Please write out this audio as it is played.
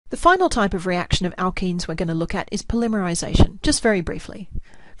final type of reaction of alkenes we're going to look at is polymerisation, just very briefly.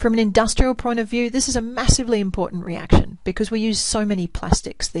 From an industrial point of view, this is a massively important reaction because we use so many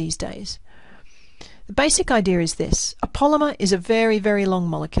plastics these days. The basic idea is this. A polymer is a very, very long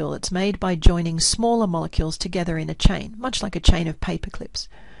molecule that's made by joining smaller molecules together in a chain, much like a chain of paper clips.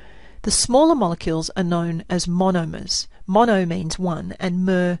 The smaller molecules are known as monomers. Mono means one and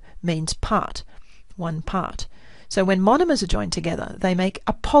mer means part, one part. So when monomers are joined together, they make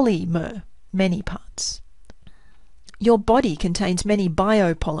a polymer, many parts. Your body contains many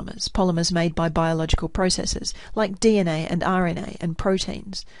biopolymers, polymers made by biological processes, like DNA and RNA and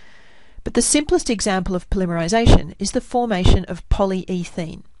proteins. But the simplest example of polymerization is the formation of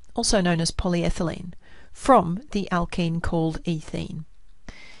polyethene, also known as polyethylene, from the alkene called ethene.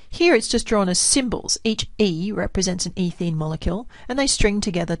 Here it's just drawn as symbols. Each E represents an ethene molecule, and they string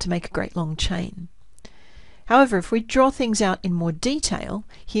together to make a great long chain. However, if we draw things out in more detail,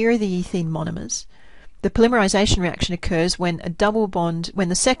 here are the ethene monomers. The polymerization reaction occurs when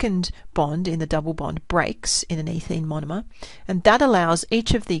the second bond in the double bond breaks in an ethene monomer, and that allows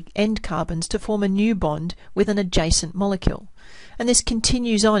each of the end carbons to form a new bond with an adjacent molecule. And this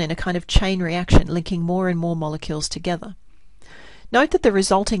continues on in a kind of chain reaction, linking more and more molecules together. Note that the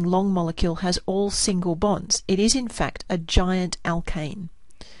resulting long molecule has all single bonds. It is in fact a giant alkane.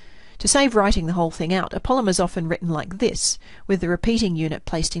 To save writing the whole thing out, a polymer is often written like this, with the repeating unit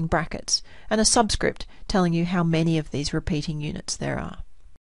placed in brackets, and a subscript telling you how many of these repeating units there are.